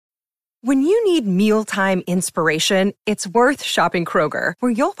When you need mealtime inspiration, it's worth shopping Kroger,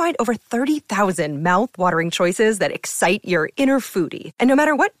 where you'll find over 30,000 mouth-watering choices that excite your inner foodie. And no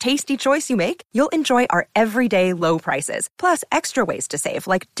matter what tasty choice you make, you'll enjoy our everyday low prices, plus extra ways to save,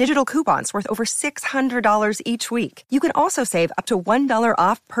 like digital coupons worth over $600 each week. You can also save up to $1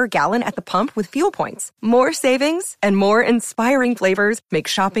 off per gallon at the pump with fuel points. More savings and more inspiring flavors make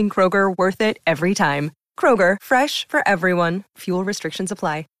shopping Kroger worth it every time. Kroger, fresh for everyone. Fuel restrictions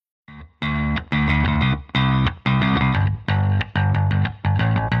apply.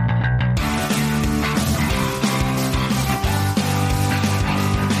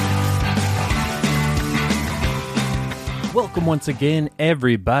 Welcome once again,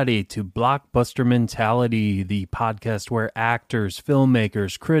 everybody, to Blockbuster Mentality, the podcast where actors,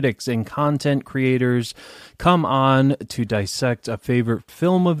 filmmakers, critics, and content creators come on to dissect a favorite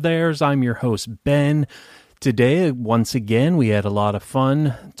film of theirs. I'm your host, Ben. Today, once again, we had a lot of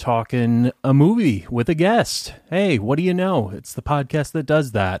fun talking a movie with a guest. Hey, what do you know? It's the podcast that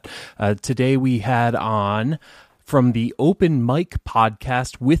does that. Today, we had on, from the Open Mic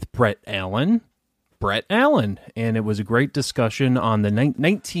podcast with Brett Allen, and it was a great discussion on the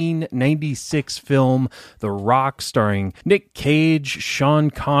 1996 film The Rock, starring Nick Cage, Sean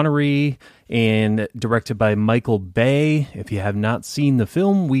Connery, and directed by Michael Bay. If you have not seen the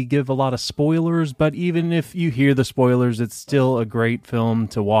film, we give a lot of spoilers, but even if you hear the spoilers, it's still a great film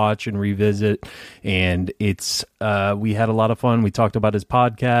to watch and revisit. And it's we had a lot of fun. We talked about his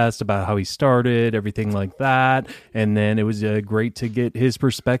podcast, about how he started, everything like that. And then it was great to get his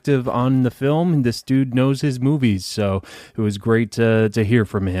perspective on the film. This dude knows his movies, so it was great to hear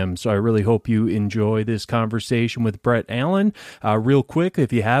from him. So I really hope you enjoy this conversation with Brett Allen. Real quick,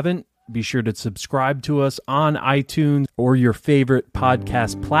 if you haven't, be sure to subscribe to us on iTunes or your favorite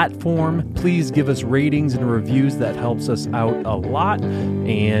podcast platform. Please give us ratings and reviews. That helps us out a lot.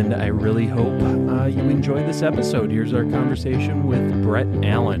 And I really hope you enjoy this episode. Here's our conversation with Brett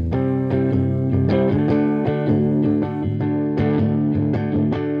Allen.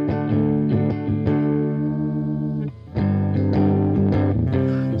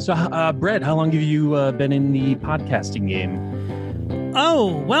 So, Brett, how long have you been in the podcasting game?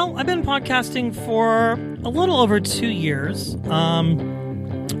 Oh, well, I've been podcasting for a little over 2 years.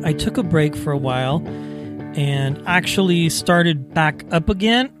 I took a break for a while and actually started back up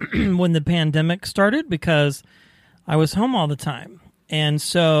again when the pandemic started because I was home all the time. And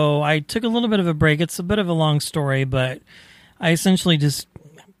so I took a little bit of a break. It's a bit of a long story, but I essentially just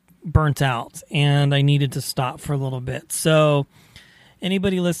burnt out and I needed to stop for a little bit. So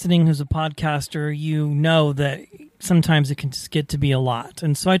anybody listening who's a podcaster, you know that sometimes it can just get to be a lot.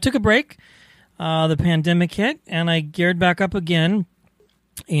 And so I took a break. The pandemic hit, and I geared back up again.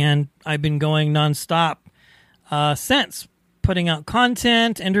 And I've been going nonstop since, putting out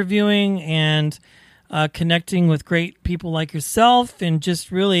content, interviewing, and connecting with great people like yourself. And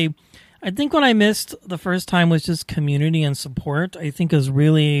just really, I think what I missed the first time was just community and support. I think is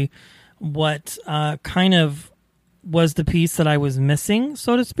really what kind of was the piece that I was missing,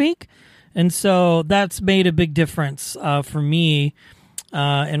 so to speak. And so that's made a big difference for me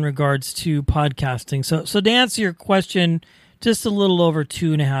in regards to podcasting. So to answer your question, just a little over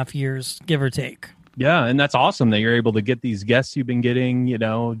 2.5 years, give or take. Yeah, and that's awesome that you're able to get these guests you've been getting,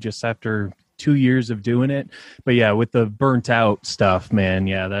 just after 2 years of doing it. But yeah, with the burnt out stuff, man,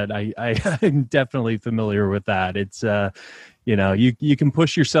 yeah, that I'm definitely familiar with that. It's you can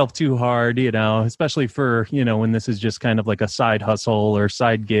push yourself too hard, especially for, when this is just kind of like a side hustle or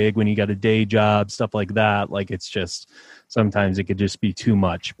side gig, when you got a day job, stuff like that. Like, it's just, sometimes it could just be too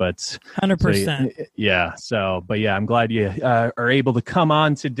much, but 100%. But I'm glad you are able to come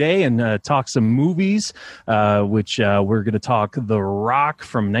on today and talk some movies, which we're going to talk The Rock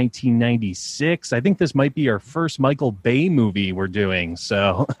from 1996. I think this might be our first Michael Bay movie we're doing.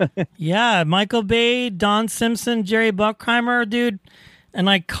 So yeah, Michael Bay, Don Simpson, Jerry Bruckheimer, dude, an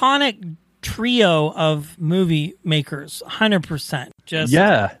iconic trio of movie makers, 100%. Just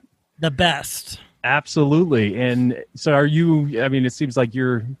the best. Absolutely. And so are you, it seems like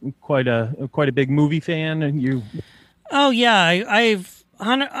you're quite a big movie fan, and you. Oh yeah. I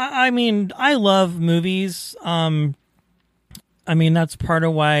love movies. That's part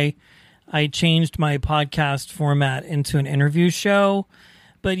of why I changed my podcast format into an interview show.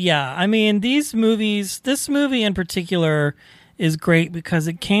 But yeah, this movie in particular is great because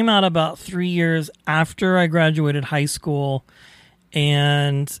it came out about 3 years after I graduated high school,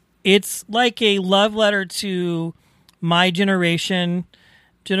 and it's like a love letter to my generation,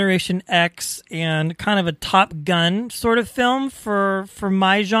 Generation X, and kind of a Top Gun sort of film for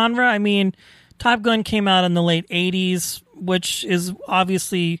my genre. Top Gun came out in the late 80s, which is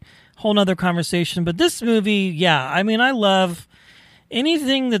obviously whole nother conversation. But this movie, yeah, I mean, I love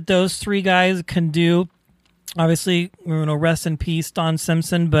anything that those three guys can do. Obviously, rest in peace, Don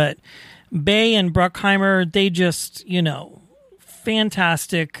Simpson, but Bay and Bruckheimer, they just,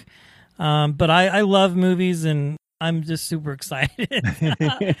 fantastic. But I love movies, and I'm just super excited.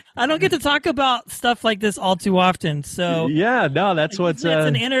 I don't get to talk about stuff like this all too often. So yeah, no, that's what's it's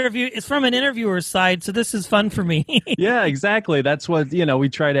an interview. It's from an interviewer's side, so this is fun for me. Yeah, exactly. That's what, we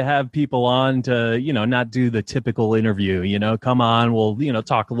try to have people on to, not do the typical interview, come on, we'll,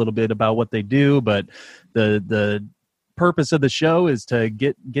 talk a little bit about what they do, but the purpose of the show is to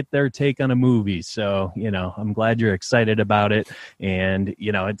get their take on a movie. So, I'm glad you're excited about it. And,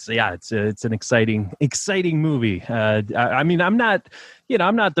 it's an exciting movie. I mean, I'm not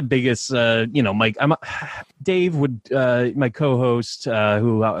the biggest, Mike, Dave would, my co-host,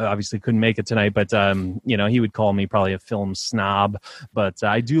 who obviously couldn't make it tonight, but, he would call me probably a film snob, but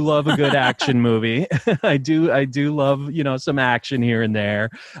I do love a good action movie. I do love, some action here and there.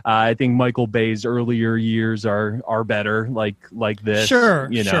 I think Michael Bay's earlier years are better, like this. Sure.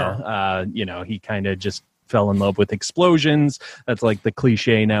 He kind of just fell in love with explosions. That's like the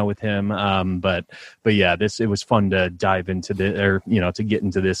cliche now with him. But yeah, it was fun to dive into to get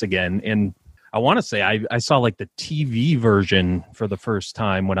into this again. And I want to say I saw like the TV version for the first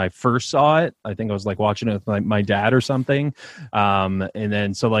time when I first saw it. I think I was like watching it with my dad or something. And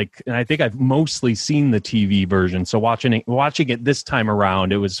I think I've mostly seen the TV version. So watching it this time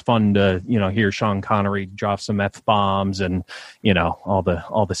around, it was fun to, hear Sean Connery drop some F-bombs and, all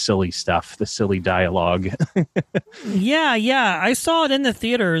the silly stuff, the silly dialogue. Yeah. I saw it in the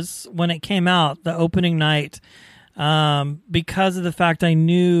theaters when it came out, the opening night. Because of the fact I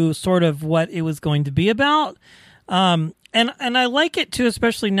knew sort of what it was going to be about. And I like it too,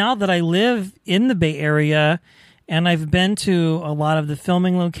 especially now that I live in the Bay Area and I've been to a lot of the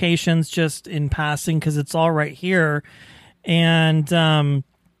filming locations just in passing because it's all right here. And,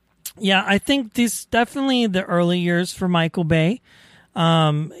 I think these definitely the early years for Michael Bay,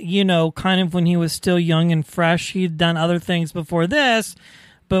 kind of when he was still young and fresh. He'd done other things before this,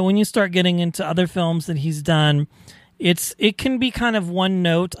 but when you start getting into other films that he's done, it can be kind of one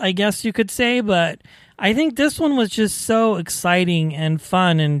note, I guess you could say, but I think this one was just so exciting and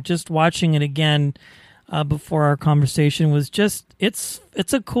fun, and just watching it again before our conversation was just it's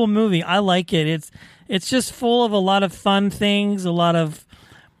a cool movie. I like it. It's just full of a lot of fun things, a lot of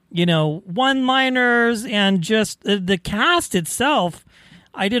one-liners, and just the cast itself.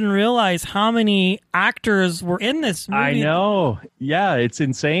 I didn't realize how many actors were in this movie. I know. Yeah, it's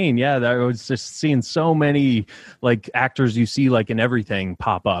insane. Yeah, I was just seeing so many like actors you see like in everything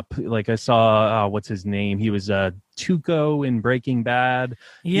pop up. Like I saw, what's his name? He was Tuco in Breaking Bad.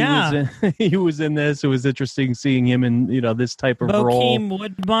 Yeah. He was in this. It was interesting seeing him in, this type of role. Bokeem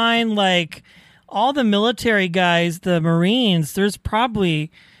Woodbine, like all the military guys, the Marines, there's probably,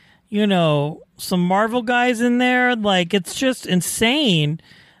 some Marvel guys in there. Like, it's just insane.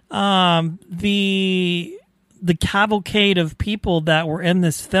 The cavalcade of people that were in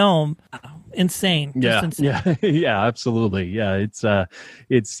this film, insane. Yeah, insane. yeah, absolutely. Yeah, it's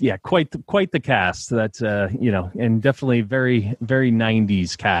quite the cast. That's and definitely very very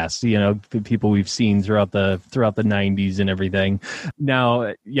 90s cast. The people we've seen throughout the 90s and everything.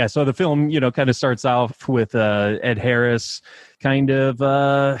 Now, yeah. So the film, kind of starts off with Ed Harris. Kind of,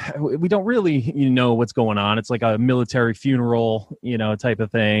 we don't really know what's going on. It's like a military funeral, type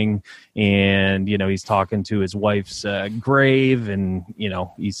of thing. And, he's talking to his wife's grave, and,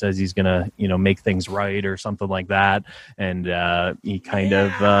 he says he's going to, make things right or something like that. And he kind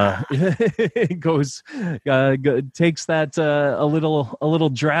of goes, takes that a little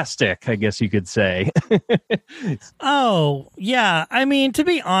drastic, I guess you could say. Oh, yeah. I mean, to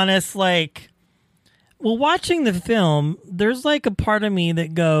be honest, well, watching the film, there's like a part of me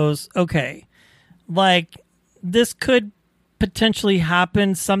that goes, okay, like this could potentially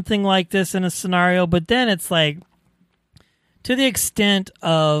happen, something like this in a scenario, but then it's like, to the extent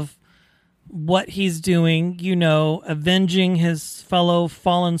of what he's doing, avenging his fellow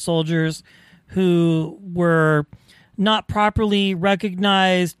fallen soldiers who were not properly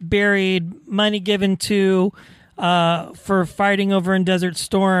recognized, buried, money given to for fighting over in Desert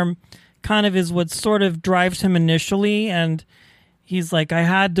Storm, kind of is what sort of drives him initially. And he's like, I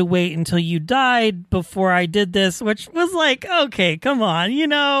had to wait until you died before I did this, which was like, okay, come on,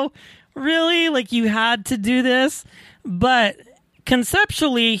 really? Like, you had to do this? But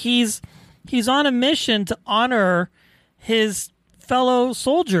conceptually, he's on a mission to honor his fellow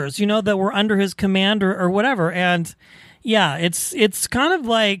soldiers, that were under his command or whatever. And yeah, it's kind of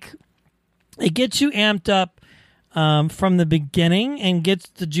like, it gets you amped up from the beginning and gets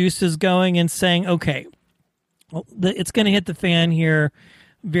the juices going and saying, okay, well, it's going to hit the fan here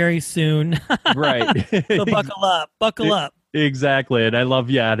very soon. Right. So buckle up. Exactly. And I love,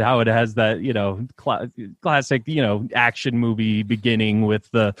 how it has that, classic, action movie beginning with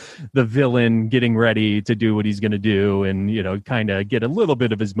the villain getting ready to do what he's going to do and, kind of get a little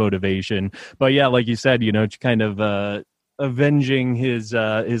bit of his motivation. But yeah, like you said, kind of avenging his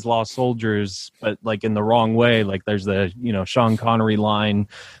lost soldiers, but like in the wrong way. Like there's the, Sean Connery line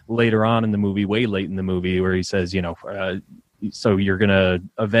later on in the movie, way late in the movie, where he says, so you're going to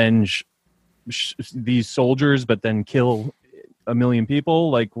avenge these soldiers, but then kill a million people.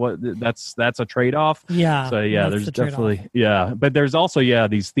 Like what? That's a trade-off. Yeah. So yeah, there's definitely but there's also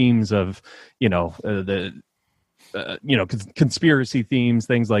these themes of conspiracy themes,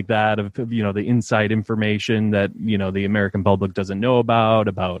 things like that, of the inside information that the American public doesn't know about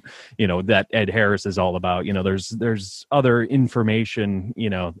that Ed Harris is all about. There's other information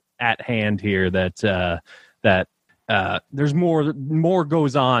at hand here that there's more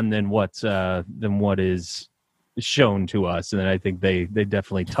goes on than what is shown to us, and I think they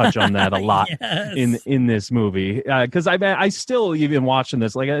definitely touch on that a lot yes. in this movie. Because I still, even watching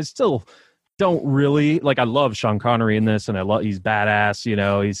this, like I still don't really like. I love Sean Connery in this, and he's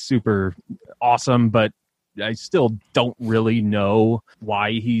badass. He's super awesome, but I still don't really know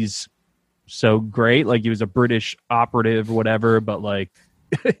why he's so great. Like he was a British operative or whatever, but like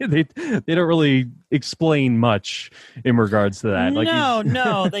they don't really explain much in regards to that. Like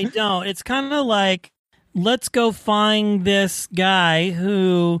no, they don't. It's kind of like, let's go find this guy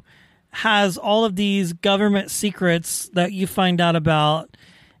who has all of these government secrets that you find out about,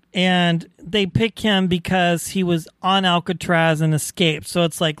 and they pick him because he was on Alcatraz and escaped. So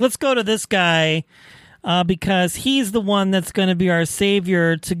it's like, let's go to this guy because he's the one that's going to be our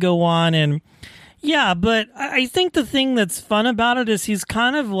savior to go on. And yeah, but I think the thing that's fun about it is he's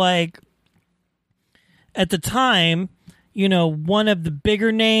kind of like, at the time, one of the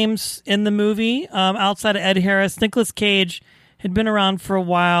bigger names in the movie, outside of Ed Harris. Nicolas Cage had been around for a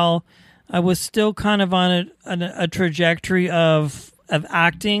while. I was still kind of on a trajectory of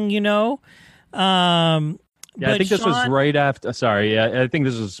acting, I think this was right after. Sorry, I think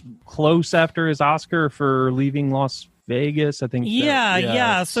this was close after his Oscar for Leaving Las Vegas. I think.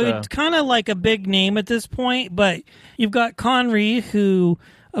 Yeah. So it's kind of like a big name at this point, but you've got Connery, who,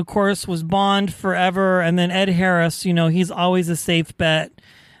 of course, was Bond forever, and then Ed Harris, he's always a safe bet.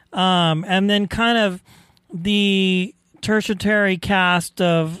 And then kind of the tertiary cast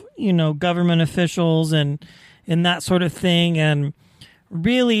of, government officials and that sort of thing. And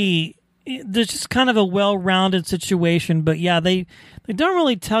really, there's just kind of a well-rounded situation. But yeah, they don't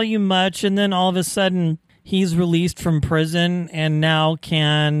really tell you much. And then all of a sudden, he's released from prison and now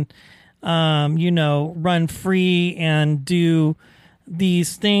can, run free and do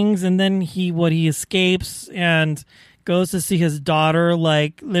these things. And then he escapes and goes to see his daughter.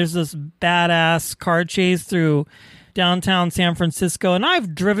 Like, there's this badass car chase through downtown San Francisco, and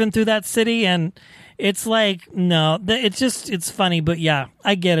I've driven through that city, and it's like, it's funny. But yeah,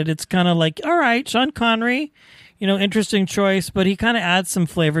 I get it. It's kind of like, all right, Sean Connery, interesting choice, but he kind of adds some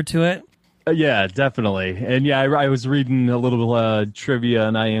flavor to it. Yeah, definitely. And yeah, I was reading a little trivia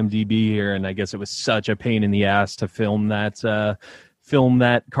on IMDb here, and I guess it was such a pain in the ass to film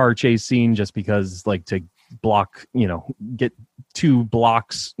that car chase scene, just because, like, to block, get 2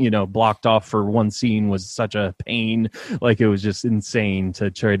 blocks, blocked off for one scene was such a pain. Like, it was just insane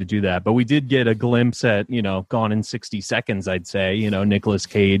to try to do that. But we did get a glimpse at, Gone in 60 Seconds, I'd say, Nicolas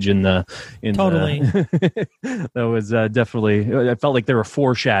Cage totally. That was definitely, I felt like there were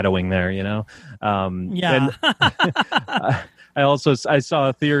foreshadowing there, Yeah. And I saw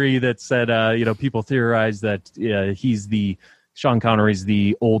a theory that said, people theorize that Sean Connery's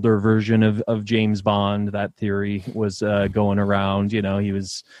the older version of James Bond. That theory was going around.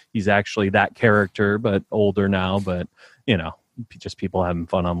 He's actually that character, but older now. But just people having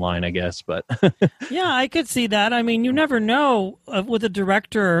fun online, I guess. But yeah, I could see that. I mean, you never know with a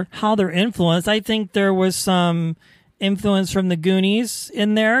director how they're influenced. I think there was some influence from the Goonies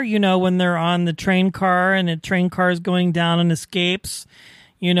in there. When they're on the train car and the train car is going down and escapes.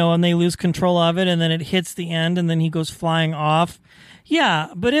 And they lose control of it, and then it hits the end, and then he goes flying off. Yeah,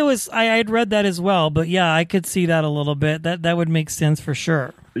 but it was, I had read that as well, but yeah, I could see that a little bit. That would make sense for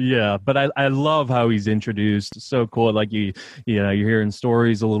sure. Yeah, but I love how he's introduced. So cool. Like you're hearing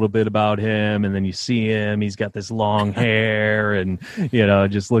stories a little bit about him, and then you see him. He's got this long hair, and it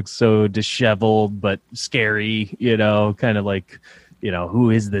just looks so disheveled but scary. Kind of like who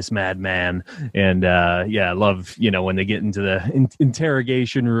is this madman? And I love, when they get into the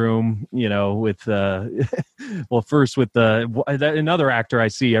interrogation room, with first with another actor I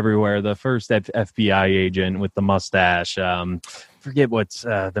see everywhere, the first FBI agent with the mustache. Forget what's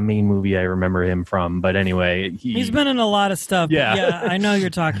the main movie I remember him from, but anyway, he's been in a lot of stuff. Yeah, I know you're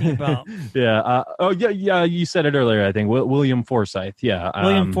talking about. Yeah. You said it earlier. I think William Forsythe. Yeah.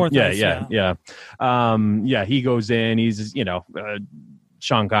 William Forsythe. Yeah. He goes in. He's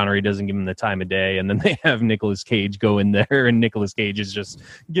Sean Connery doesn't give him the time of day, and then they have Nicolas Cage go in there, and Nicolas Cage is just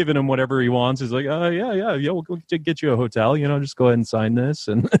giving him whatever he wants. He's like, we'll get you a hotel, just go ahead and sign this.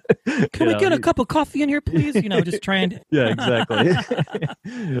 And can we get a cup of coffee in here, please? Just trying to. Yeah, exactly.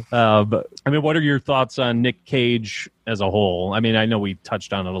 But what are your thoughts on Nick Cage as a whole? I know we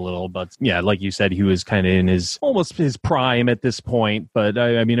touched on it a little, but yeah, like you said, he was kind of in almost his prime at this point. But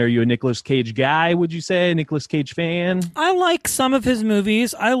are you a Nicolas Cage guy? Would you say a Nicolas Cage fan? I like some of his movies.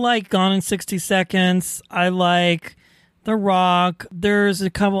 I like Gone in 60 Seconds. I like The Rock. There's a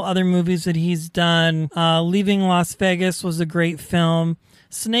couple other movies that he's done. Leaving Las Vegas was a great film.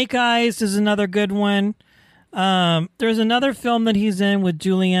 Snake Eyes is another good one. There's another film that he's in with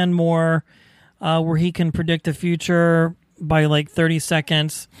Julianne Moore where he can predict the future by like 30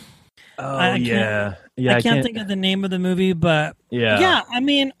 seconds. Oh, I can't think of the name of the movie, but yeah.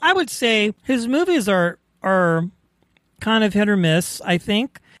 I would say his movies are kind of hit or miss, I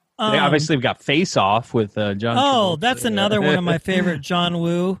think. Obviously, we've got Face Off with John Travolta. That's another one of my favorite John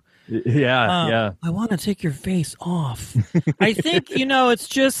Woo. Yeah. I want to take your face off. I think, it's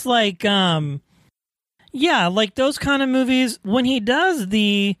just like, like those kind of movies. When he does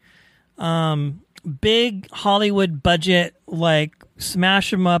the big Hollywood budget, like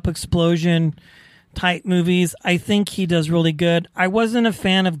smash 'em up explosion type movies, I think he does really good. I wasn't a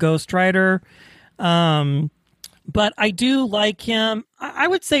fan of Ghost Rider. But I do like him. I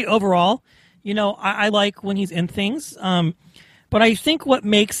would say overall, I like when he's in things. But I think what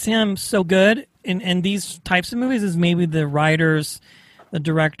makes him so good in these types of movies is maybe the writers, the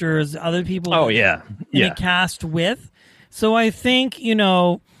directors, other people in the cast with. So I think,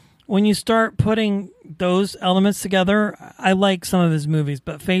 when you start putting those elements together, I like some of his movies.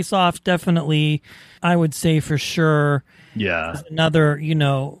 But Face Off, definitely, I would say for sure. Yeah. Is another,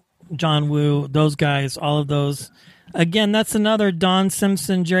 John Woo, those guys, all of those. Again, that's another Don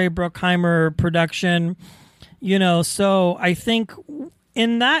Simpson, Jerry Bruckheimer production. So I think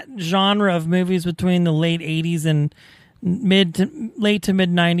in that genre of movies between the late 80s and late to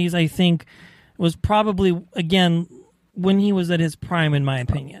mid 90s, I think was probably, again, when he was at his prime, in my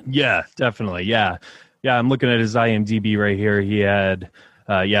opinion. Yeah, definitely. Yeah. I'm looking at his IMDb right here. He had...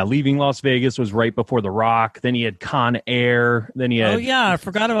 Leaving Las Vegas was right before The Rock. Then he had Con Air. Then he had... Oh, yeah, I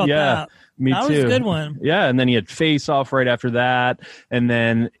forgot about that. Me that too. Was a good one. Yeah, and then he had Face Off right after that. And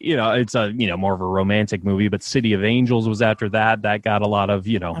then, it's a, more of a romantic movie, but City of Angels was after that. That got a lot of,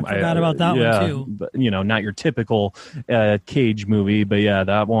 I forgot about that one too. But, not your typical Cage movie, but yeah,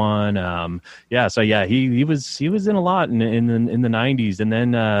 that one. He was in a lot in the 90s. And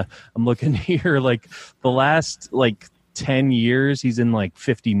then I'm looking here, like the last, 10 years he's in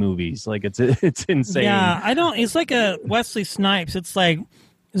 50 movies. It's insane. It's like a Wesley Snipes. It's like,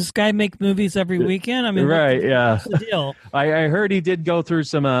 does this guy make movies every weekend? Right, what's the deal? I heard he did go through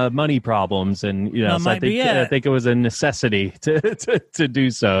some money problems, and I think it was a necessity to do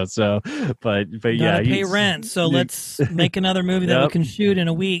so. So, but gotta pay rent. So let's make another movie that we can shoot in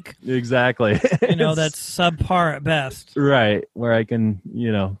a week. Exactly. That's subpar at best. Right, where I can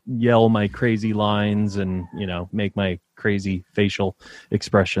yell my crazy lines and make my crazy facial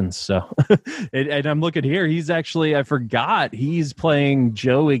expressions. So, and I'm looking here. He's actually, I forgot, he's playing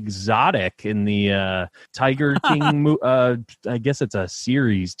Joe Exotic in the Tiger King. I guess it's a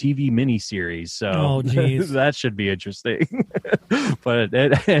TV miniseries. So, that should be interesting. But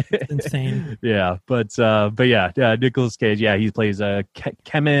it's insane. Yeah, but yeah, Nicolas Cage. Yeah, he plays a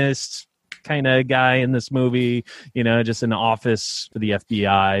chemist kind of guy in this movie, just in the office for the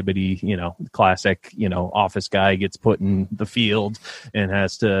FBI, but he, classic, office guy gets put in the field and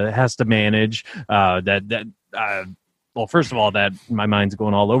has to manage well, first of all, that my mind's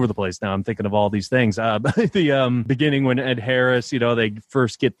going all over the place now. I'm thinking of all these things. The beginning when Ed Harris, they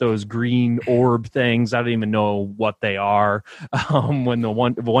first get those green orb things. I don't even know what they are. When the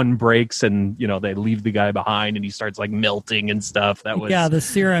one breaks and they leave the guy behind and he starts melting and stuff. That was the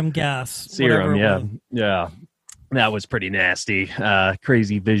serum gas. Serum, yeah. That was pretty nasty.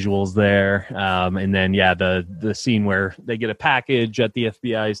 Crazy visuals there. And then, yeah, the scene where they get a package at the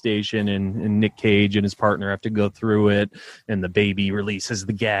FBI station and Nick Cage and his partner have to go through it, and the baby releases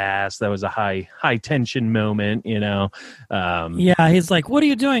the gas. That was a high tension moment, you know. Yeah, he's like, what are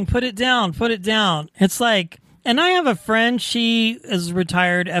you doing? Put it down. Put it down. It's like, and I have a friend, she is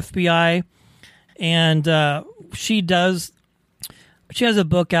retired FBI, and she has a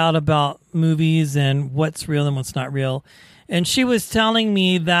book out about movies and what's real and what's not real. And she was telling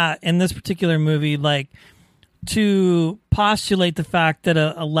me that in this particular movie, like, to postulate the fact that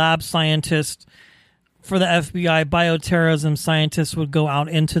a lab scientist for the FBI, bioterrorism scientist, would go out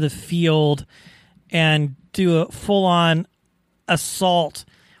into the field and do a full-on assault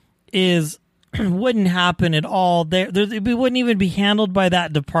wouldn't happen at all. It wouldn't even be handled by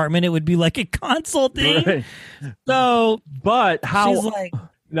that department. It would be like a console thing. Right. So, but how? She's like,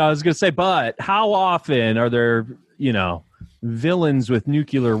 no, I was going to say, but how often are there, you know, villains with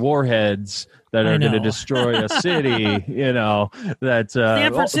nuclear warheads that are going to destroy a city? You know, that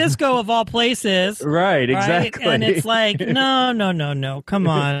San Francisco of all places, right? Exactly. And it's like, no, come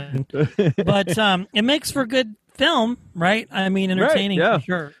on. But it makes for good film, right? I mean, entertaining, right, yeah. For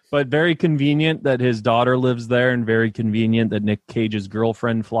sure. But very convenient that his daughter lives there, and very convenient that Nick Cage's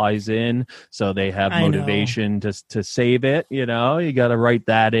girlfriend flies in, so they have motivation to save it. You know, you got to write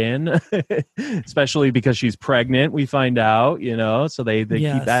that in, especially because she's pregnant. We find out, you know, so they keep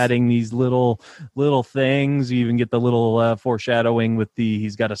adding these little things. You even get the little foreshadowing with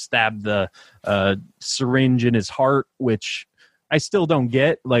he's got to stab the syringe in his heart, which I still don't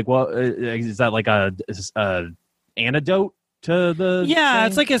get. Like, well, is that like a antidote to the thing?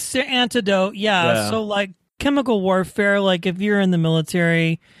 It's like a antidote. Yeah. So like chemical warfare, like if you're in the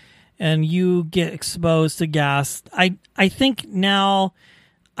military and you get exposed to gas, I think now,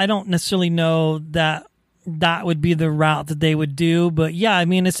 I don't necessarily know that would be the route that they would do, but yeah, I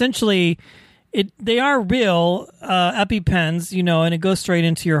mean, essentially they are real EpiPens, you know, and it goes straight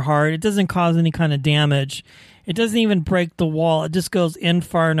into your heart. It doesn't cause any kind of damage. It doesn't even break the wall. It just goes in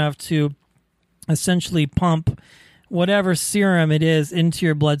far enough to essentially pump whatever serum it is into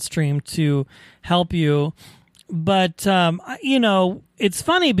your bloodstream to help you. But, you know, it's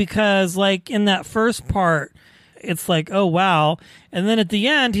funny because, like, in that first part, it's like, oh, wow. And then at the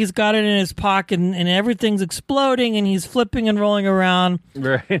end, he's got it in his pocket and everything's exploding and he's flipping and rolling around.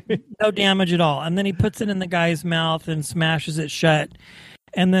 Right. No damage at all. And then he puts it in the guy's mouth and smashes it shut.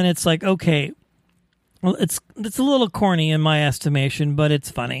 And then it's like, okay, well, it's a little corny in my estimation, but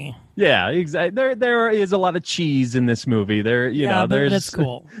it's funny. Yeah, exactly. There is a lot of cheese in this movie. That's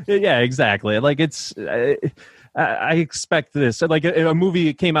cool. Yeah, exactly. Like I expect this. Like a movie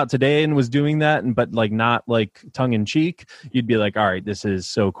that came out today and was doing that, but like not like tongue in cheek, you'd be like, all right, this is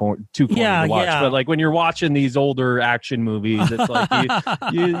so too corny to watch. Yeah. But like when you're watching these older action movies, it's like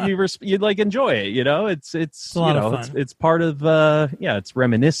you like enjoy it. You know, it's you know, it's part of it's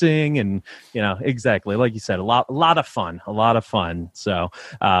reminiscing and you know, exactly like you said, a lot of fun. So,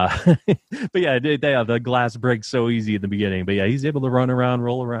 but yeah, the glass breaks so easy at the beginning. But yeah, he's able to run around,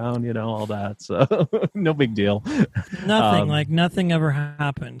 roll around, you know, all that. So no big deal. Nothing ever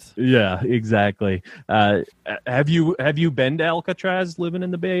happened. Yeah, exactly. Have you been to Alcatraz, living in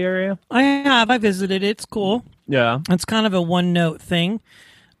the Bay Area? I have. I visited. It's cool. Yeah. It's kind of a one-note thing.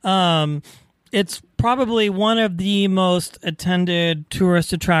 It's probably one of the most attended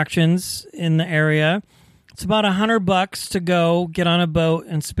tourist attractions in the area. It's about $100 to go get on a boat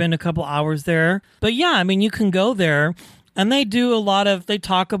and spend a couple hours there. But yeah, I mean, you can go there, and they do they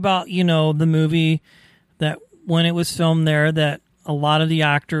talk about, you know, the movie that when it was filmed there, that a lot of the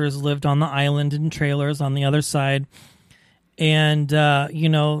actors lived on the island in trailers on the other side. And, you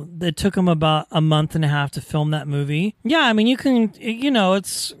know, it took them about a month and a half to film that movie. Yeah, I mean, you can, you know,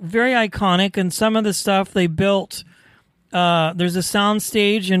 it's very iconic. And some of the stuff they built, there's a sound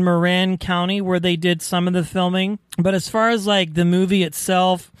stage in Marin County where they did some of the filming. But as far as like the movie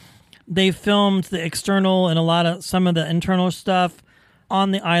itself, they filmed the external and some of the internal stuff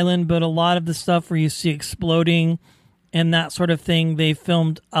on the island, but a lot of the stuff where you see exploding and that sort of thing, they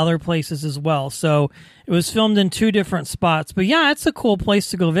filmed other places as well. So it was filmed in 2 different spots. But yeah, it's a cool place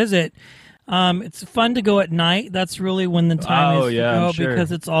to go visit. It's fun to go at night. That's really when the time is to go, sure.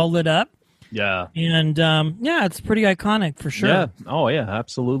 because it's all lit up. Yeah. And yeah, it's pretty iconic for sure. Yeah. Oh, yeah.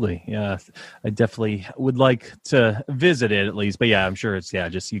 Absolutely. Yeah. I definitely would like to visit it at least. But yeah, I'm sure it's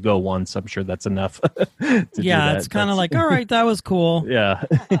just you go once. I'm sure that's enough. to do that. It's kind of like, all right, that was cool. Yeah.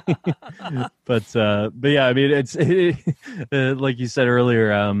 but yeah, I mean, it's like you said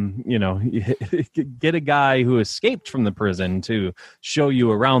earlier. Get a guy who escaped from the prison to show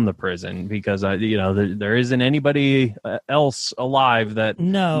you around the prison, because there isn't anybody else alive that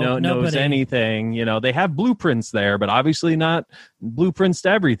knows anything. They have blueprints there, but obviously not blueprints to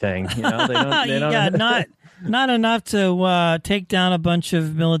everything. They don't. Yeah, not enough to take down a bunch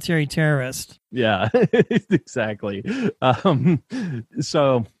of military terrorists. Yeah, exactly.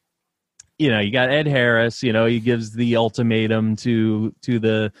 So, you got Ed Harris. He gives the ultimatum to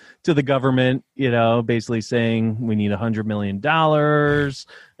the government. Basically saying we need $100 million,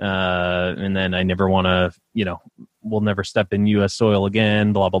 and then I never want to. We'll never step in U.S. soil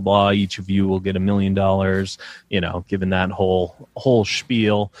again. Blah blah blah. Each of you will get $1 million. Given that whole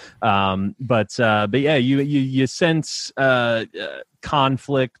spiel. But yeah, you sense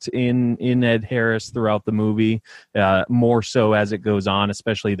conflict in Ed Harris throughout the movie, more so as it goes on,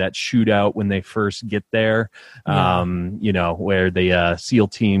 especially that shootout when they first get there. Where the SEAL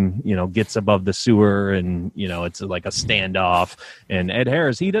team gets above the sewer, and it's like a standoff, and Ed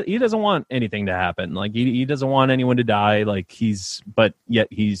Harris he doesn't want anything to happen. Like he doesn't want anyone to die. But yet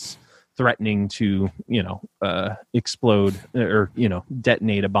he's threatening to explode or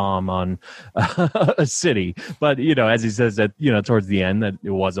detonate a bomb on a city. But as he says that towards the end, that it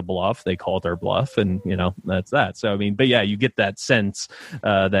was a bluff. They called their bluff, and that's that. So I mean, but yeah, you get that sense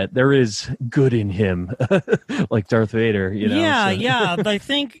that there is good in him, like Darth Vader. Yeah. I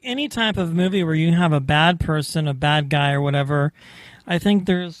think any type of movie where you have a bad person, a bad guy, or whatever, I think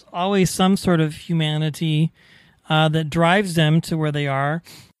there's always some sort of humanity that drives them to where they are.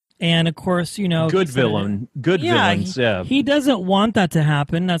 And of course, good villains. Yeah, he doesn't want that to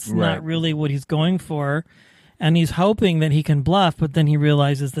happen. That's not really what he's going for, and he's hoping that he can bluff. But then he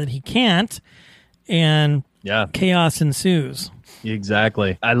realizes that he can't, and chaos ensues.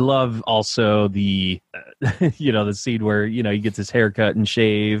 Exactly. I love also the the scene where he gets his haircut and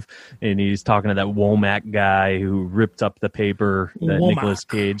shave, and he's talking to that Womack guy who ripped up the paper that Nicolas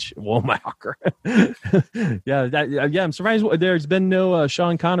Cage Womack. I'm surprised there's been no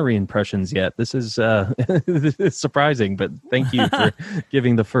Sean Connery impressions yet. This is this is surprising, but thank you for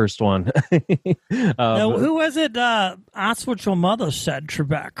giving the first one. Who was it? That's what your mother said,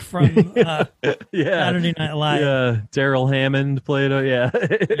 Trebek from Saturday Night Live. Yeah, Daryl Hammond played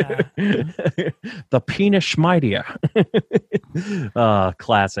the penis mightier.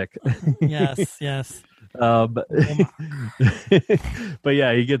 Classic. Yes. But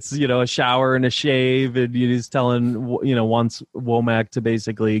yeah, he gets a shower and a shave, and he's telling wants Womack to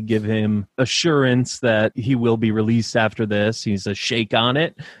basically give him assurance that he will be released after this. He's a shake on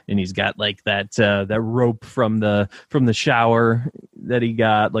it, and he's got like that rope from the shower that he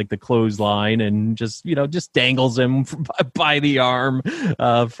got, like the clothesline, and just dangles him by the arm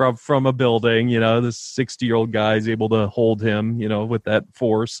from a building. This 60-year-old guy is able to hold him with that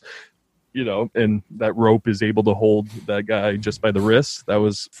force. And that rope is able to hold that guy just by the wrist. That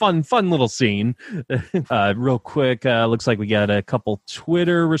was fun little scene. Real quick, looks like we got a couple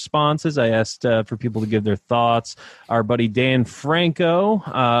Twitter responses. I asked for people to give their thoughts. Our buddy Dan Franco,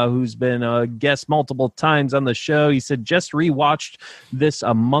 who's been a guest multiple times on the show, he said, just rewatched this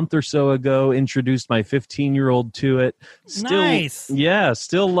a month or so ago, introduced my 15-year-old to it. Nice. Yeah,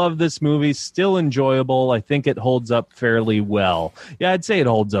 still love this movie, still enjoyable. I think it holds up fairly well. Yeah, I'd say it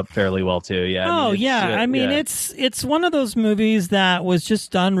holds up fairly well too. Yeah. It's one of those movies that was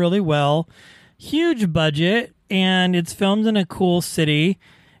just done really well. Huge budget, and it's filmed in a cool city.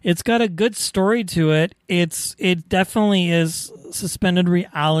 It's got a good story to it. It definitely is suspended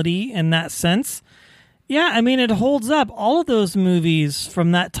reality in that sense. Yeah, I mean, it holds up. All of those movies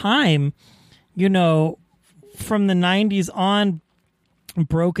from that time, from the 90s on,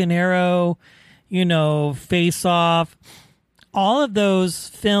 Broken Arrow, Face Off, all of those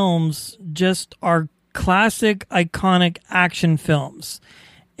films just are classic, iconic action films.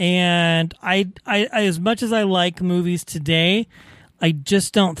 And I as much as I like movies today, I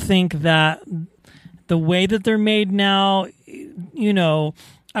just don't think that the way that they're made now,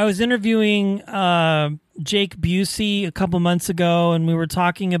 I was interviewing Jake Busey a couple months ago, and we were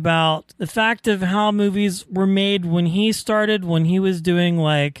talking about the fact of how movies were made when he started, when he was doing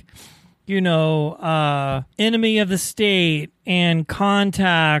Enemy of the State and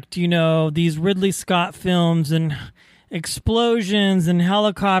Contact, these Ridley Scott films and explosions and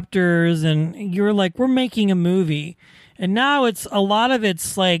helicopters, and you're like, we're making a movie. And now it's a lot of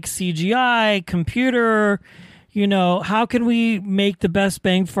it's like CGI, computer, you know, how can we make the best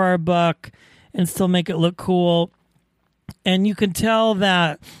bang for our buck and still make it look cool? And you can tell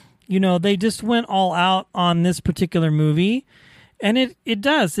that, you know, they just went all out on this particular movie. And it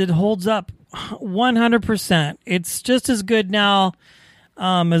does. It holds up 100%. It's just as good now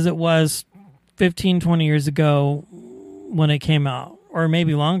as it was 15, 20 years ago when it came out, or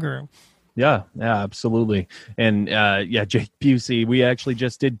maybe longer. Yeah, absolutely. And Jake Busey, we actually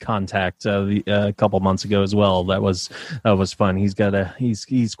just did Contact a couple months ago as well. That was fun. He's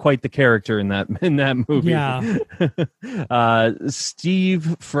quite the character in that movie. Yeah.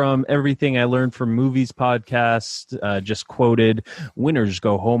 Steve from Everything I Learned from Movies podcast just quoted, "Winners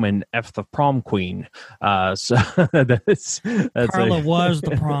go home and F the prom queen." So that's Carla was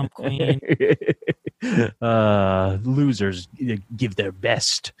the prom queen. Losers give their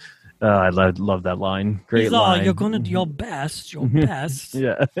best. I love that line. Great line. You're going to do your best. Your best.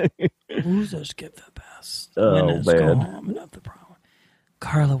 Yeah. Losers give their best. Oh, Winners man. go home and have the prom.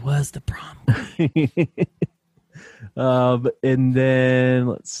 Carla was the prom queen. And then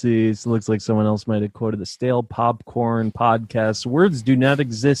let's see. It looks like someone else might have quoted the Stale Popcorn podcast. Words do not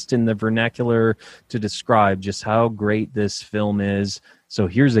exist in the vernacular to describe just how great this film is. So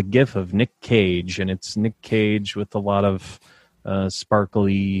here's a GIF of Nick Cage, and it's Nick Cage with a lot of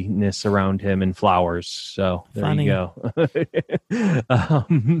sparkliness around him and flowers. So there Funny. you go.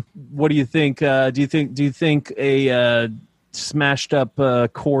 What do you think? Do you think a smashed up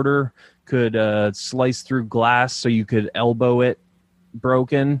quarter could slice through glass so you could elbow it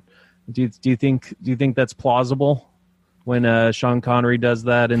broken? Do you think that's plausible when Sean Connery does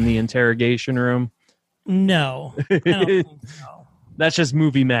that in the interrogation room? No, I don't think so. That's just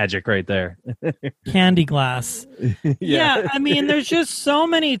movie magic right there. Candy glass. Yeah, I mean, there's just so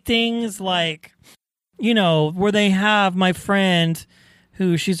many things like, you know, where they have my friend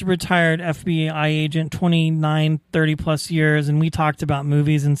who she's a retired FBI agent, 29, 30 plus years, and we talked about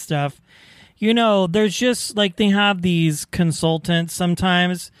movies and stuff. You know, there's just like they have these consultants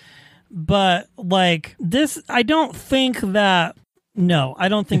sometimes, but like this, I don't think that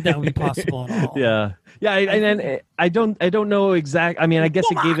would be possible at all. Yeah. Yeah, I don't know exact. I mean, I guess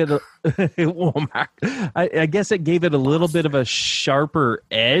it gave it I guess it gave it a little bit of a sharper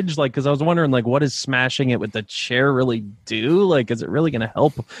edge, like because I was wondering, like, what does smashing it with the chair really do? Like, is it really going to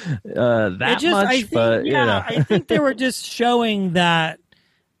help much? I think they were just showing that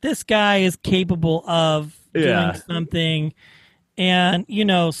this guy is capable of doing something, and you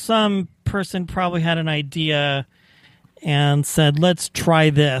know, some person probably had an idea and said, "Let's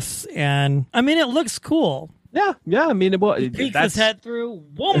try this." And I mean, it looks cool. Yeah. I mean, he peeks his head through.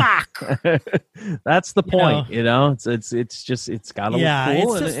 Womack. That's the point, you know. It's gotta look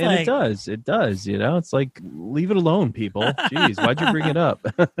cool, and it does. You know, it's like, leave it alone, people. Jeez, why'd you bring it up?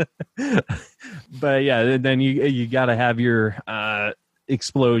 But yeah, then you got to have your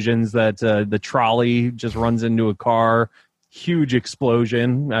explosions. That the trolley just runs into a car. Huge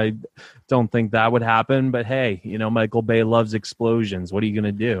explosion. I don't think that would happen, but hey, you know, Michael Bay loves explosions. What are you going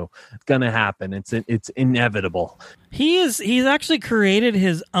to do? It's going to happen. It's inevitable. He's actually created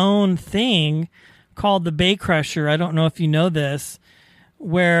his own thing called the Bay Crusher. I don't know if you know this,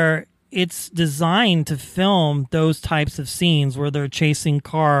 where it's designed to film those types of scenes where they're chasing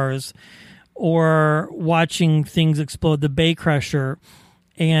cars or watching things explode. The Bay Crusher.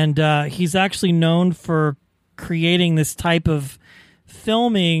 And he's actually known for creating this type of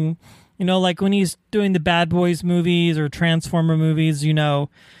filming, you know, like when he's doing the Bad Boys movies or Transformer movies, you know,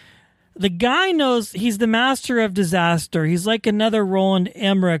 the guy knows he's the master of disaster. He's like another Roland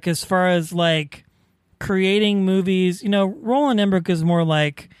Emmerich as far as like creating movies. You know, Roland Emmerich is more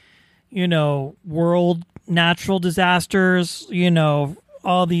like, you know, world natural disasters, you know,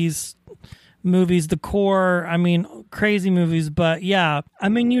 all these movies, The Core, I mean, crazy movies. But yeah, I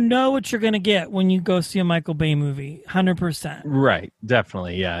mean, you know what you're going to get when you go see a Michael Bay movie, 100%. Right,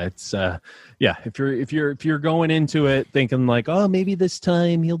 definitely. Yeah, it's if you're going into it thinking like, oh, maybe this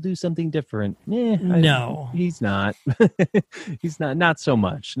time he'll do something different. No, he's not. He's not so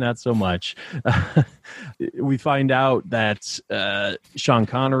much. We find out that Sean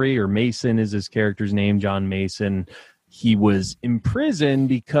Connery, or Mason is his character's name, John Mason. He was imprisoned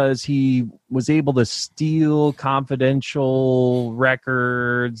because he was able to steal confidential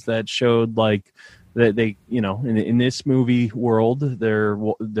records that showed like that they, you know, in this movie world, there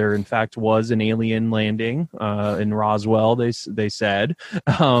in fact was an alien landing in Roswell. They said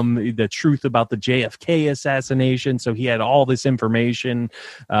the truth about the JFK assassination. So he had all this information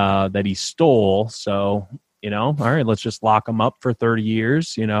that he stole. So All right, let's just lock him up for 30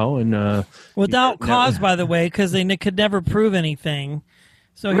 years, and without cause, by the way, because they could never prove anything.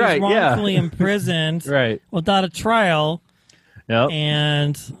 So he's wrongfully imprisoned without a trial. Yep.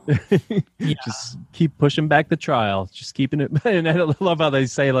 And just keep pushing back the trial, just keeping it. And I love how they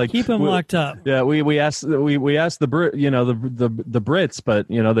say, like, keep him locked up. Yeah, we asked the Brit, the Brits, but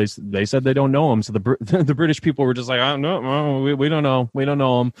they said they don't know him. So the British people were just like, oh, no, we don't know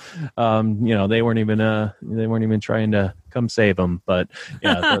him. They weren't even trying to come save him. But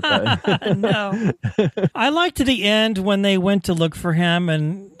yeah, no. I liked the end when they went to look for him,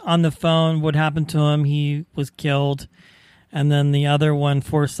 and on the phone, what happened to him? He was killed. And then the other one,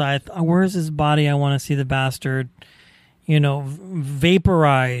 Forsyth, where's his body? I want to see the bastard.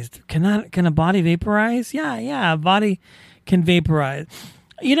 Vaporized. Can a body vaporize? Yeah, a body can vaporize.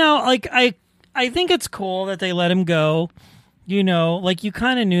 I think it's cool that they let him go. You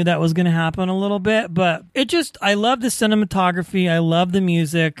kind of knew that was going to happen a little bit, but I love the cinematography. I love the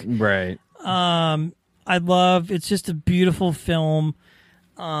music. Right. It's just a beautiful film.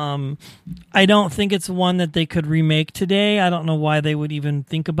 I don't think it's one that they could remake today. I don't know why they would even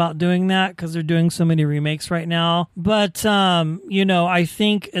think about doing that, because they're doing so many remakes right now. But, I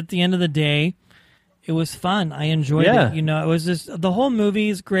think at the end of the day, it was fun. I enjoyed it. It was just, the whole movie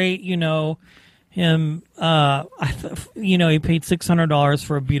is great. Him, he paid $600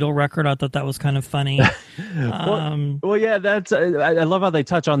 for a Beatle record. I thought that was kind of funny. That's I love how they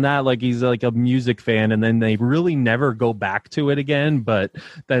touch on that. Like, he's like a music fan, and then they really never go back to it again. But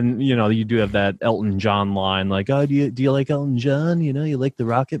then you do have that Elton John line, like, oh, do you like Elton John? You like the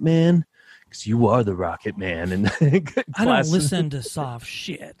Rocket Man? Because you are the Rocket Man. And I don't listen to soft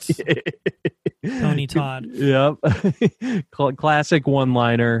shit. Tony Todd. Yep. Classic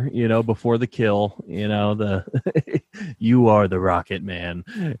one-liner, before the kill, you are the Rocket Man.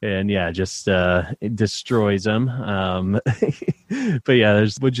 And it destroys him.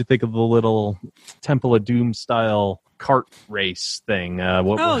 But what'd you think of the little Temple of Doom style kart race thing?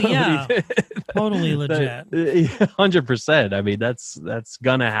 Totally legit. 100%. I mean, that's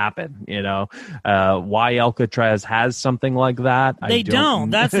gonna happen. Why Alcatraz has something like that? They don't.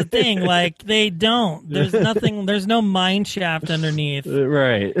 That's the thing. Like, they don't. There's nothing. There's no mine shaft underneath.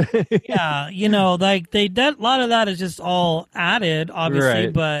 Right. Yeah. A lot of that is just all added, obviously,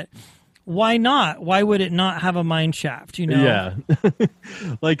 but. Why not? Why would it not have a mine shaft? Yeah.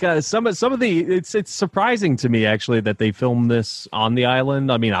 Like some of the it's surprising to me, actually, that they filmed this on the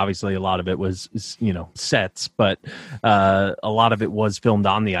island. I mean, obviously a lot of it was sets, but a lot of it was filmed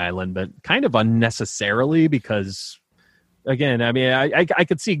on the island, but kind of unnecessarily, because again, I mean, I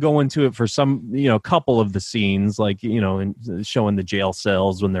could see going to it for some, couple of the scenes, like, and showing the jail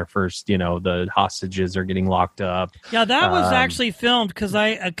cells when they're first, the hostages are getting locked up. Yeah, that was actually filmed because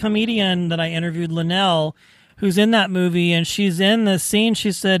a comedian that I interviewed, Linnell, who's in that movie, and she's in the scene.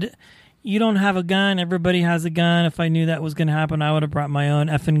 She said, "You don't have a gun. Everybody has a gun. If I knew that was going to happen, I would have brought my own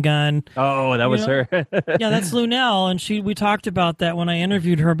effing gun." Oh, that was her. Yeah, that's Linnell, and we talked about that when I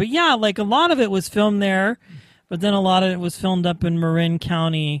interviewed her. But yeah, like, a lot of it was filmed there. But then a lot of it was filmed up in Marin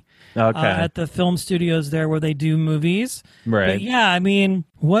County at the film studios there where they do movies. Right. But yeah, I mean,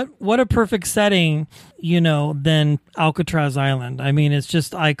 what a perfect setting, than Alcatraz Island. I mean, it's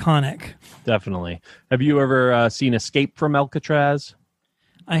just iconic. Definitely. Have you ever seen Escape from Alcatraz?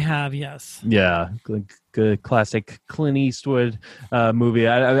 I have, yes. Yeah, good classic Clint Eastwood movie.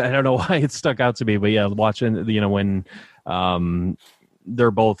 I don't know why it stuck out to me, but yeah, watching, when...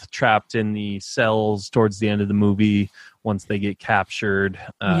 they're both trapped in the cells towards the end of the movie once they get captured.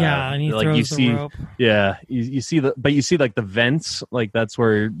 And he throws the rope. Yeah, you see like the vents, like that's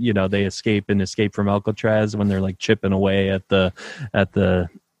where they escape from Alcatraz, when they're like chipping away at the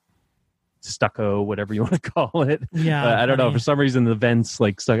stucco, whatever you want to call it. Yeah, I don't know, for some reason the vents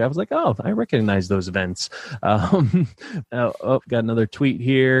like stuck. I was like, oh, I recognize those vents. Got another tweet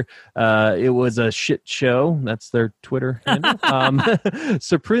here. It was a shit show. That's their Twitter handle.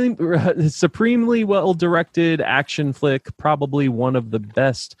 Supremely well directed action flick, probably one of the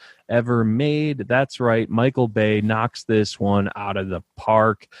best ever made. That's right, Michael Bay knocks this one out of the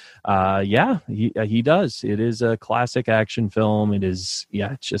park. He does. It is a classic action film. It is.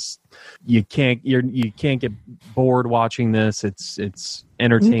 It's just you can't get bored watching this. It's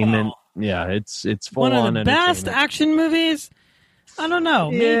entertainment. No. Yeah, it's full one on of the best action movies. I don't know,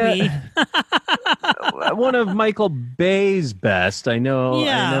 maybe. One of Michael Bay's best. I know.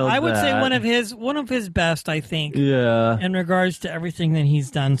 Yeah, I would say one of his best, I think. Yeah. In regards to everything that he's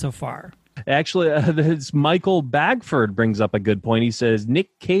done so far. Actually, Michael Bagford brings up a good point. He says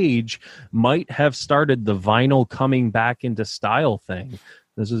Nick Cage might have started the vinyl coming back into style thing.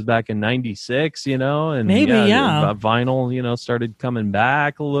 This was back in '96, and maybe, yeah. Vinyl, started coming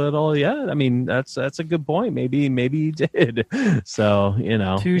back a little. Yeah, I mean that's a good point. Maybe he did. So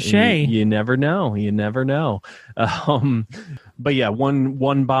touche. You never know. You never know. But yeah,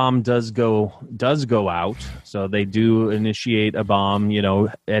 one bomb does go out. So they do initiate a bomb.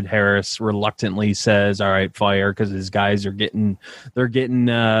 Ed Harris reluctantly says, "All right, fire," because his guys are getting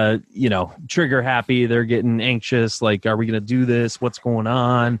trigger happy. They're getting anxious. Like, are we going to do this? What's going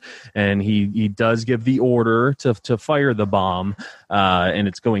on? And he does give the order to fire the bomb, and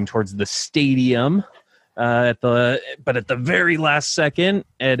it's going towards the stadium. But at the very last second,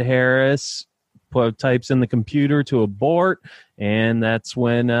 Ed Harris types in the computer to abort, and that's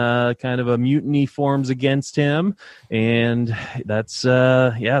when kind of a mutiny forms against him, and that's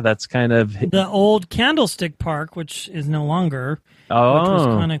kind of the old Candlestick Park, which is no longer. Which was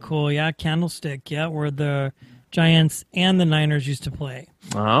kind of cool. Yeah, Candlestick. Yeah, where the Giants and the Niners used to play.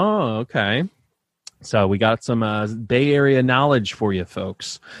 Oh, okay. So we got some Bay Area knowledge for you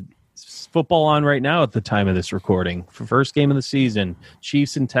folks. Football on right now at the time of this recording. For first game of the season,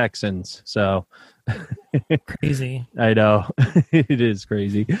 Chiefs and Texans. So crazy. I know. It is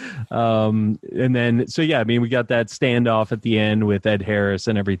crazy. And then, so yeah, I mean, we got that standoff at the end with Ed Harris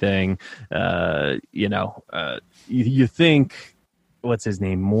and everything. You think, what's his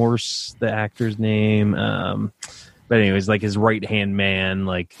name? Morse, the actor's name. But anyways, like his right-hand man,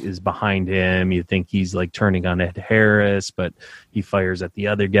 like, is behind him. You think he's like turning on Ed Harris, but he fires at the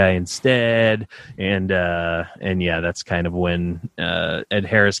other guy instead. And yeah, that's kind of when Ed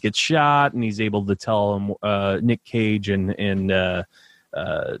Harris gets shot, and he's able to tell him, Nick Cage and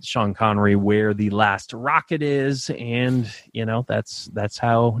Sean Connery, where the last rocket is, and that's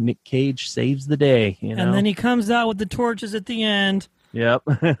how Nick Cage saves the day. And then he comes out with the torches at the end. Yep.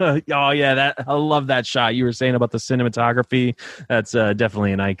 Oh yeah, I love that shot. You were saying about the cinematography. That's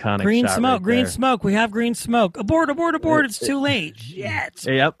definitely an iconic green shot. Smoke, right green there. smoke. We have green smoke. Abort! It's too late. Shit.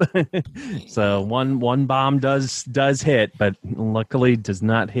 Yep. So one bomb does hit, but luckily does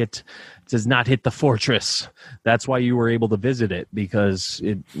not hit the fortress. That's why you were able to visit it, because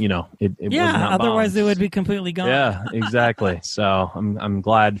it was not otherwise bombed. it would be completely gone. Yeah, exactly. So I'm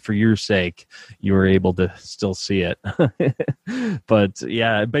glad for your sake you were able to still see it. But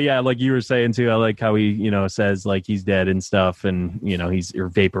yeah, like you were saying too, I like how he says like he's dead and stuff, and he's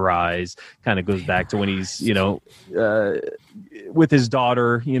vaporized. Kind of goes back to when he's with his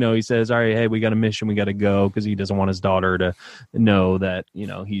daughter. He says, all right, hey, we got a mission, we got to go, because he doesn't want his daughter to know that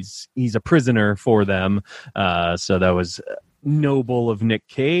he's a prisoner for them. So that was noble of Nick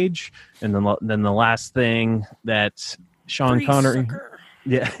Cage. And then the last thing that Sean Connery,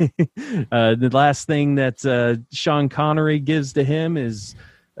 the last thing that Sean Connery gives to him is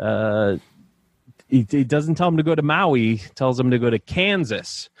he doesn't tell him to go to Maui, he tells him to go to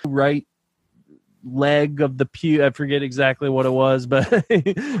Kansas. Right leg of the pew, I forget exactly what it was, but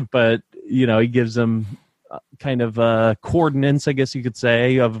he gives him kind of coordinates, I guess you could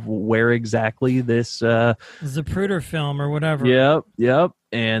say, of where exactly this Zapruder film or whatever. Yep.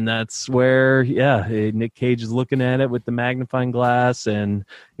 And that's where Nick Cage is looking at it with the magnifying glass, and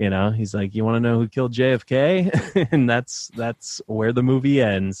he's like, you want to know who killed JFK? And that's where the movie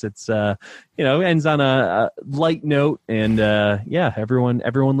ends. It's ends on a light note, and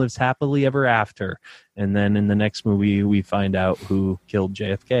everyone lives happily ever after. And then in the next movie we find out who killed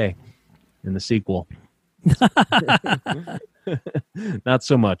JFK in the sequel. Not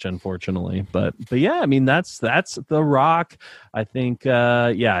so much, unfortunately, but yeah, I mean that's The Rock. I think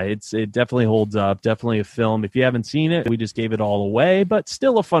it definitely holds up. Definitely a film. If you haven't seen it, we just gave it all away, but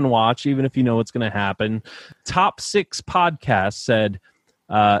still a fun watch, even if you know what's going to happen. Top 6 podcast said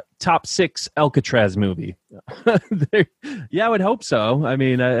top 6 Alcatraz movie. Yeah, I would hope so. I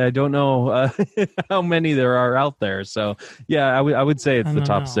mean, I don't know how many there are out there, so yeah, I would say it's the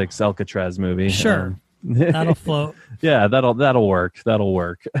top 6 Alcatraz movie. Sure. That'll float. Yeah, that'll work.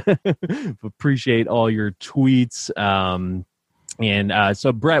 Appreciate all your tweets. And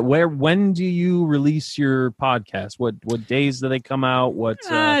so Brett, when do you release your podcast? What days do they come out?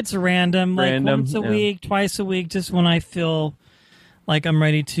 It's random. Like once a week, twice a week, just when I feel like I'm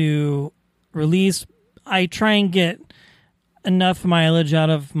ready to release. I try and get enough mileage out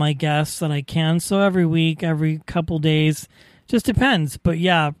of my guests that I can. So every week, every couple days, just depends. But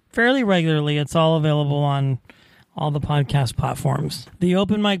yeah, fairly regularly. It's all available on all the podcast platforms. The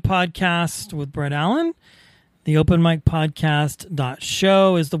Open Mic Podcast with Brett Allen. The Open Mic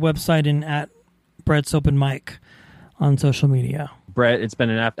Podcast.show is the website, and at Brett's Open Mic on social media. Brett, it's been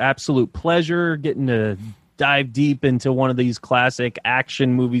an absolute pleasure getting to dive deep into one of these classic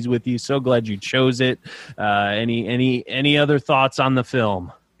action movies with you. So glad you chose it. Any other thoughts on the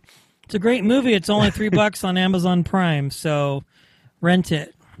film? It's a great movie. It's only $3 on Amazon Prime, so rent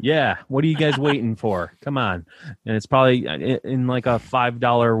it. Yeah, what are you guys waiting for? Come on. And it's probably in like a $5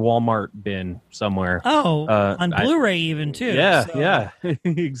 Walmart bin somewhere. Oh, on Blu-ray even, too. Yeah, so. yeah,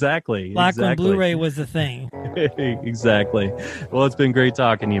 exactly. Back when Blu-ray was the thing. Exactly. Well, it's been great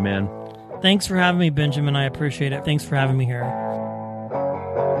talking to you, man. Thanks for having me, Benjamin. I appreciate it. Thanks for having me here.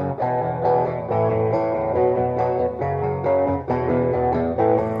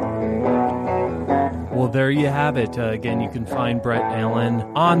 Well, there you have it. Again, you can find Brett Allen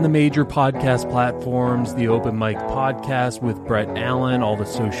on the major podcast platforms, the Open Mic Podcast with Brett Allen, all the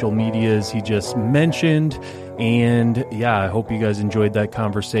social medias he just mentioned. And yeah, I hope you guys enjoyed that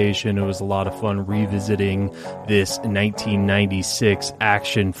conversation. It was a lot of fun revisiting this 1996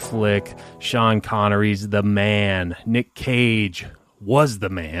 action flick. Sean Connery's the man. Nick Cage was the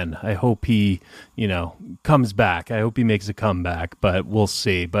man. I hope he, comes back. I hope he makes a comeback, but we'll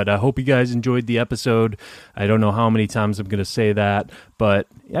see. But I hope you guys enjoyed the episode. I don't know how many times I'm going to say that, but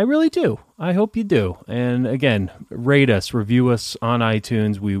I really do. I hope you do. And again, rate us, review us on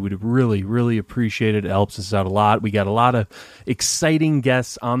iTunes. We would really, really appreciate it. It helps us out a lot. We got a lot of exciting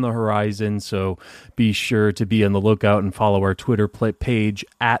guests on the horizon, so be sure to be on the lookout and follow our Twitter page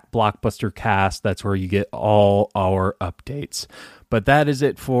at BlockbusterCast. That's where you get all our updates. But that is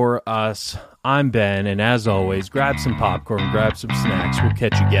it for us. I'm Ben, and as always, grab some popcorn, grab some snacks. We'll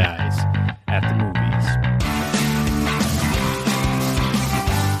catch you guys at the movie.